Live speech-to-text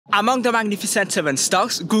Among the Magnificent 7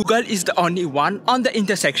 stocks, Google is the only one on the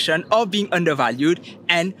intersection of being undervalued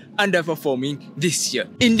and underperforming this year.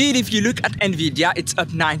 Indeed, if you look at Nvidia, it's up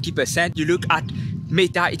 90%. You look at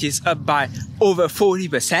Meta, it is up by over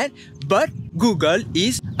 40%. But Google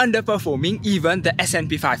is underperforming even the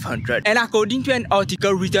S&P 500. And according to an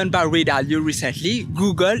article written by Ray Dalio recently,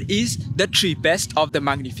 Google is the cheapest of the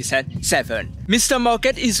Magnificent 7. Mr.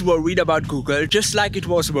 Market is worried about Google just like it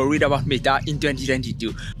was worried about Meta in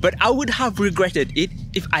 2022. But I would have regretted it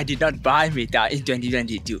if I did not buy Meta in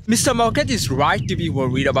 2022. Mr. Market is right to be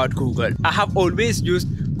worried about Google. I have always used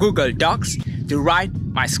Google Docs to write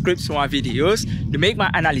my scripts for my videos, to make my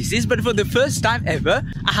analysis, but for the first time ever,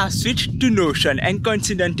 I have switched to Notion, and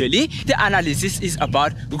coincidentally, the analysis is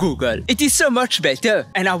about Google. It is so much better,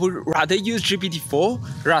 and I would rather use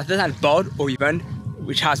GPT-4 rather than Bard or even,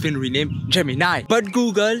 which has been renamed, Gemini. But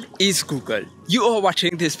Google is Google. You are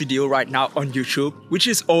watching this video right now on YouTube, which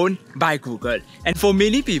is owned by Google. And for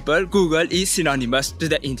many people, Google is synonymous to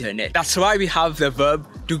the internet. That's why we have the verb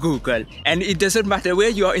to Google. And it doesn't matter where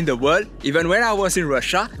you are in the world. Even when I was in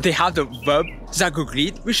Russia, they have the verb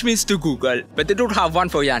zagooglit, which means to Google, but they don't have one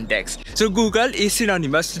for Yandex. So Google is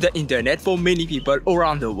synonymous to the internet for many people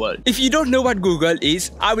around the world. If you don't know what Google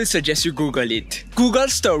is, I will suggest you Google it.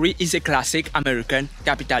 Google's story is a classic American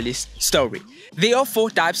capitalist story. There are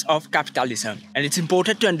 4 types of capitalism, and it's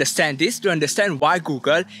important to understand this to understand why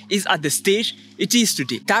Google is at the stage it is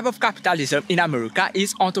today. Type of capitalism in America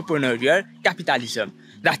is entrepreneurial capitalism.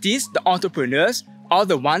 That is, the entrepreneurs are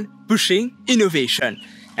the one pushing innovation.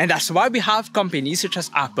 And that's why we have companies such as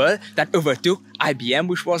Apple that overtook IBM,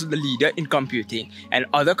 which was the leader in computing. And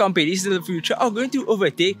other companies in the future are going to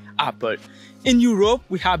overtake Apple. In Europe,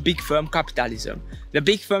 we have big firm capitalism. The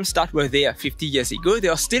big firms that were there 50 years ago, they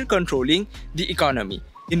are still controlling the economy.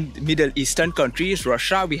 In Middle Eastern countries,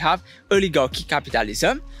 Russia, we have oligarchy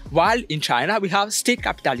capitalism, while in China, we have state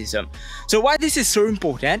capitalism. So why this is so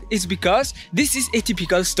important is because this is a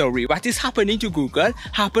typical story. What is happening to Google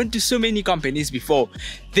happened to so many companies before.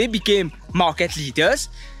 They became market leaders,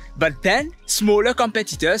 but then smaller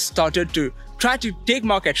competitors started to try to take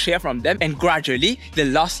market share from them, and gradually they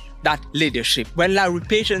lost that leadership. When Larry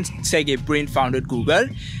Page and Sergey Brin founded Google,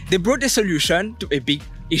 they brought a solution to a big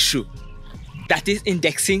issue. That is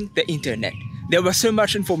indexing the internet. There was so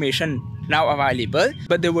much information now available,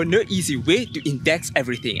 but there was no easy way to index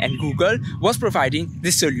everything, and Google was providing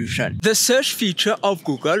this solution. The search feature of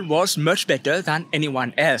Google was much better than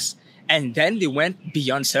anyone else. And then they went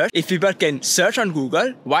beyond search. If people can search on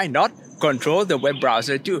Google, why not control the web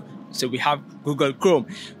browser too? So we have Google Chrome.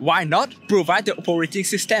 Why not provide the operating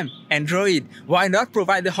system, Android? Why not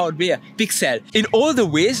provide the hardware, Pixel? In all the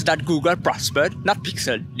ways that Google prospered, not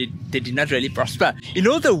Pixel, they did not really prosper. In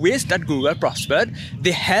all the ways that Google prospered,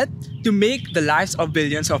 they helped to make the lives of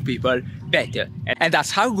billions of people better. And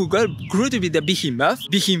that's how Google grew to be the behemoth.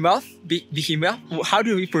 Behemoth? How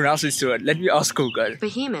do we pronounce this word? Let me ask Google.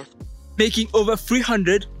 Behemoth. Making over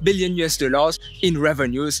 $300 billion in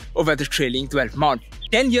revenues over the trailing 12 months.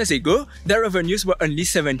 10 years ago, the revenues were only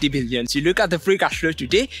 70 billion. You look at the free cash flow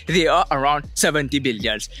today, they are around 70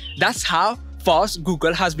 billion. That's how fast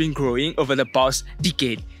Google has been growing over the past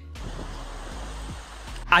decade.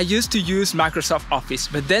 I used to use Microsoft Office,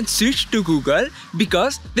 but then switched to Google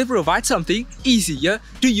because they provide something easier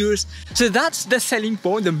to use. So that's the selling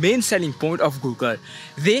point, the main selling point of Google.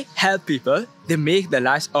 They help people, they make the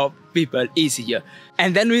lives of people easier.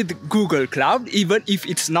 And then with Google Cloud, even if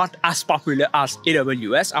it's not as popular as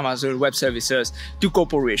AWS, Amazon Web Services, to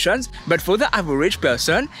corporations, but for the average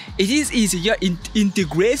person, it is easier. It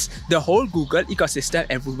integrates the whole Google ecosystem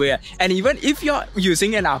everywhere. And even if you're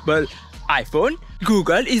using an Apple iPhone,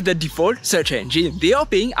 Google is the default search engine. They are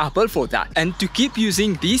paying Apple for that. And to keep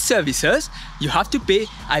using these services, you have to pay.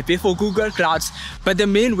 I pay for Google Clouds. But the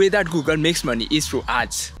main way that Google makes money is through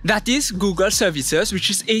ads. That is Google services, which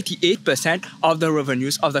is 88% of the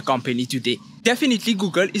revenues of the company today. Definitely,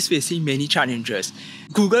 Google is facing many challenges.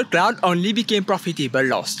 Google Cloud only became profitable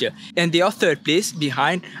last year, and they are 3rd place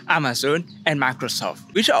behind Amazon and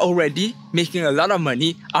Microsoft, which are already making a lot of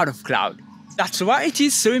money out of cloud. That's why it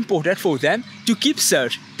is so important for them to keep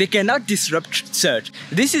search. They cannot disrupt search.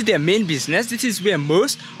 This is their main business. This is where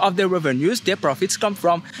most of their revenues, their profits come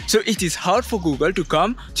from. So it is hard for Google to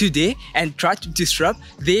come today and try to disrupt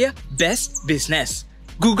their best business.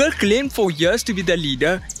 Google claimed for years to be the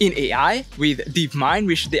leader in AI with DeepMind,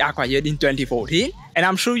 which they acquired in 2014. And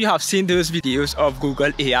I'm sure you have seen those videos of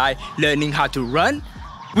Google AI learning how to run.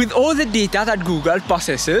 With all the data that Google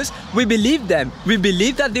possesses, we believe them. We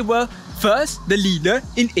believe that they were first the leader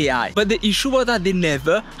in AI. But the issue was that they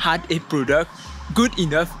never had a product good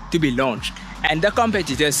enough to be launched. and the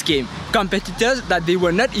competitors came. Competitors that they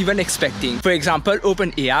were not even expecting. For example,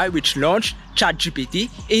 OpenAI, which launched ChatGPT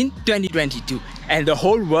in 2022. And the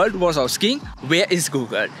whole world was asking, where is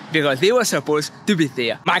Google? Because they were supposed to be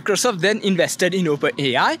there. Microsoft then invested in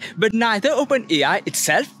OpenAI, but neither OpenAI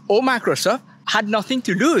itself or Microsoft had nothing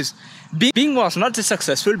to lose. Bing was not a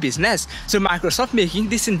successful business, so Microsoft making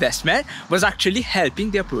this investment was actually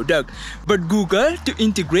helping their product. But Google, to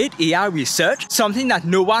integrate AI research, something that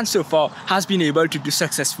no one so far has been able to do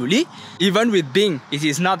successfully, even with Bing, it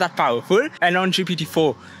is not that powerful, and on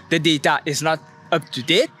GPT-4, the data is not up to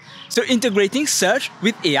date. So integrating search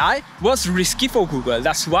with AI was risky for Google.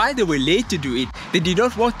 That's why they were late to do it. They did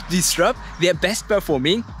not want to disrupt their best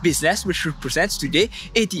performing business, which represents today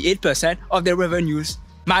 88% of their revenues.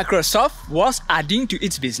 Microsoft was adding to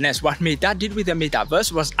its business. What Meta did with the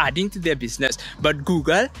metaverse was adding to their business. But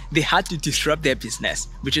Google, they had to disrupt their business,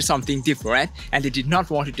 which is something different, and they did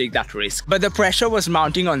not want to take that risk. But the pressure was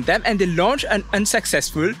mounting on them, and they launched an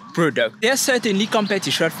unsuccessful product. There's certainly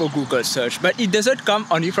competition for Google search, but it doesn't come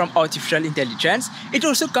only from artificial intelligence. It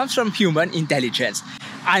also comes from human intelligence.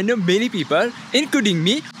 I know many people, including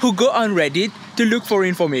me, who go on Reddit to look for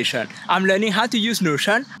information. I'm learning how to use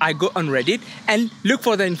Notion. I go on Reddit and look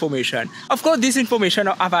for the information. Of course, this information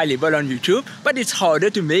are available on YouTube, but it's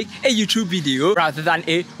harder to make a YouTube video rather than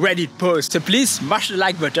a Reddit post. So please smash the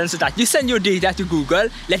like button so that you send your data to Google,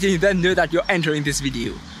 letting them know that you're enjoying this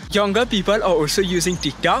video. Younger people are also using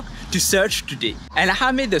TikTok to search today. And I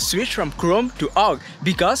have made the switch from Chrome to OGG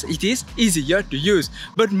because it is easier to use.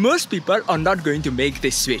 But most people are not going to make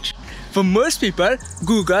this switch. For most people,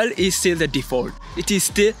 Google is still the default. It is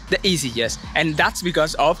still the easiest, and that's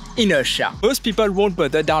because of inertia. Most people won't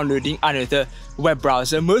bother downloading another web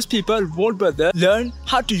browser. Most people won't bother learn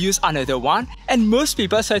how to use another one, and most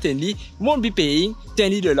people certainly won't be paying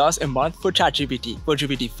 $20 a month for ChatGPT, for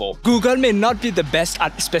GPT-4. Google may not be the best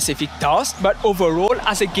at specific tasks, but overall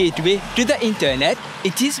as a gateway to the internet,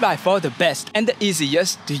 it is by far the best and the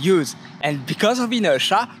easiest to use. And because of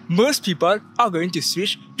inertia, most people are going to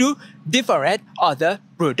switch to different other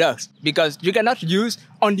products because you cannot use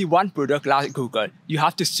only one product like Google. You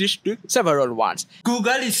have to switch to several ones.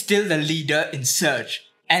 Google is still the leader in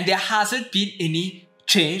search, and there hasn't been any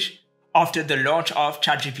change after the launch of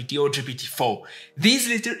ChatGPT or GPT-4. These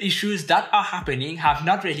little issues that are happening have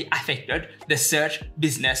not really affected the search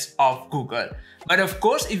business of Google. But of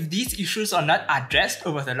course, if these issues are not addressed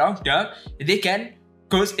over the long term, they can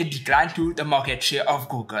cause a decline to the market share of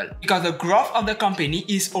Google because the growth of the company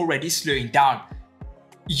is already slowing down.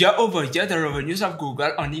 Year over year, the revenues of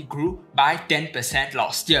Google only grew by 10%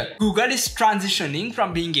 last year. Google is transitioning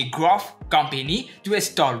from being a growth company to a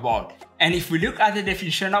stalwart. And if we look at the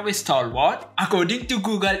definition of a stalwart, according to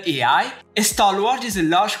Google AI, a stalwart is a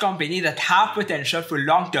large company that have potential for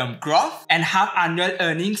long-term growth and have annual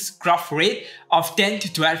earnings growth rate of 10 to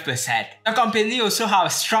 12%. The company also have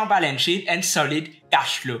a strong balance sheet and solid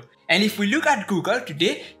cash flow. And if we look at Google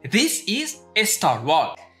today, this is a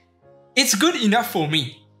stalwart. It's good enough for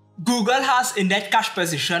me. Google has a net cash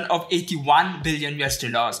position of $81 billion.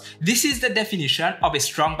 This is the definition of a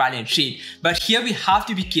strong balance sheet. But here we have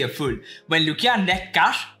to be careful. When looking at net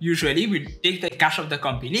cash, usually we take the cash of the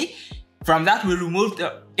company. From that, we remove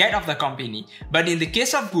the debt of the company. But in the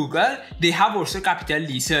case of Google, they have also capital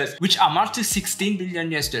leases, which amount to $16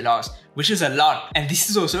 billion, which is a lot. And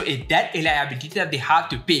this is also a debt, a liability that they have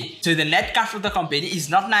to pay. So the net cash of the company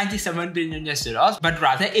is not $97 billion, but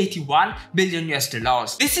rather $81 billion.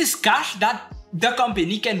 This is cash that the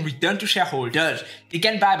company can return to shareholders. They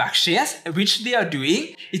can buy back shares, which they are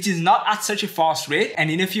doing. It is not at such a fast rate, and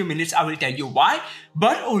in a few minutes I will tell you why.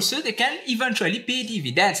 But also they can eventually pay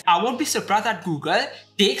dividends. I won't be surprised that Google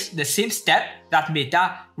takes the same step that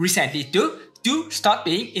Meta recently took to start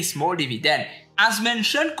paying a small dividend. As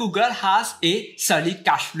mentioned, Google has a solid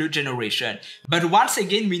cash flow generation. But once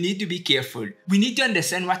again, we need to be careful. We need to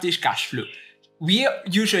understand what is cash flow. We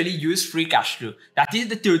usually use free cash flow. That is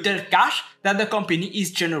the total cash that the company is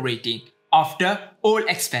generating after all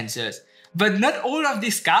expenses. But not all of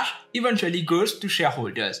this cash eventually goes to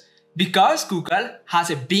shareholders because Google has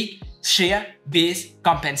a big share-based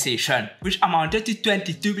compensation, which amounted to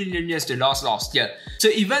 $22 billion last year. So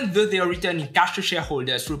even though they are returning cash to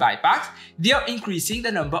shareholders through buybacks, they are increasing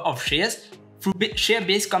the number of shares through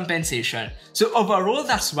share-based compensation. So overall,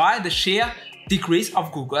 that's why the share decrease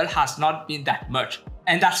of Google has not been that much.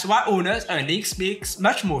 And that's why owners' earnings makes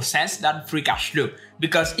much more sense than free cash flow.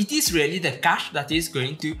 because it is really the cash that is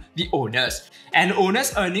going to the owners. And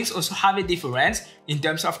owners' earnings also have a difference in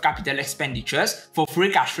terms of capital expenditures. For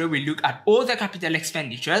free cash flow, we look at all the capital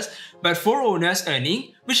expenditures, but for owners'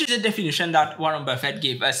 earning, which is a definition that Warren Buffett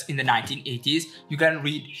gave us in the 1980s, you can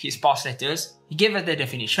read his past letters. He gave us the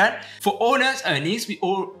definition. For owners' earnings, we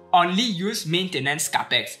only use maintenance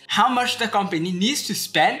capex, how much the company needs to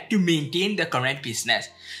spend to maintain the current business.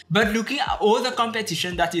 But looking at all the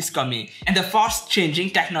competition that is coming and the fast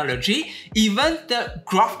changing technology, even the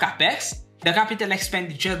growth capex, the capital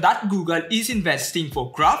expenditure that Google is investing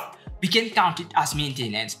for growth, we can count it as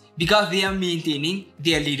maintenance because they are maintaining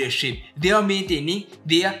their leadership, they are maintaining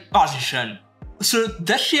their position. So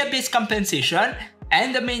the share-based compensation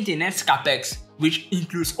and the maintenance capex, which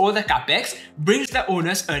includes all the capex, brings the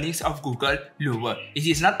owner's earnings of Google lower. It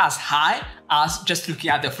is not as high as just looking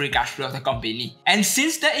at the free cash flow of the company. And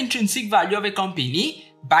since the intrinsic value of a company,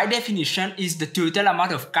 by definition, is the total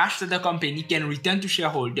amount of cash that the company can return to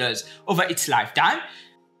shareholders over its lifetime,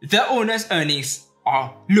 the owner's earnings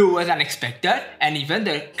are lower than expected, and even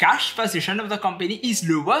the cash position of the company is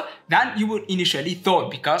lower than you would initially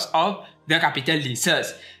thought because of the capital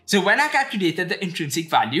leases. So when I calculated the intrinsic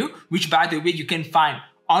value, which by the way you can find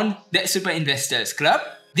on the Superinvestors Club,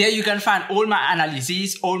 there you can find all my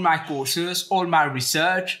analyses, all my courses, all my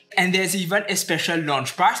research, and there's even a special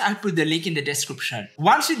launch price. I'll put the link in the description.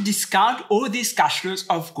 Once you discount all these cash flows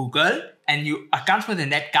of Google and you account for the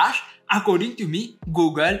net cash, according to me,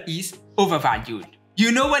 Google is overvalued.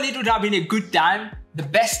 You know when it would have been a good time, the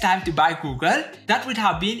best time to buy Google? That would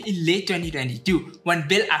have been in late 2022 when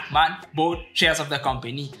Bill Ackman bought shares of the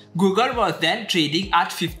company. Google was then trading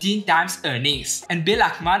at 15 times earnings and Bill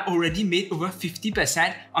Ackman already made over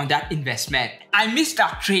 50% on that investment. I missed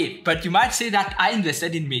that trade, but you might say that I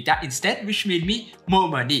invested in Meta instead, which made me more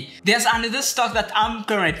money. There's another stock that I'm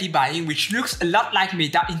currently buying which looks a lot like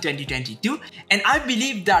Meta in 2022, and I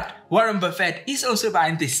believe that Warren Buffett is also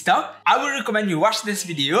buying this stock. I would recommend you watch this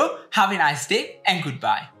video. Have a nice day and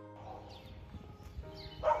goodbye.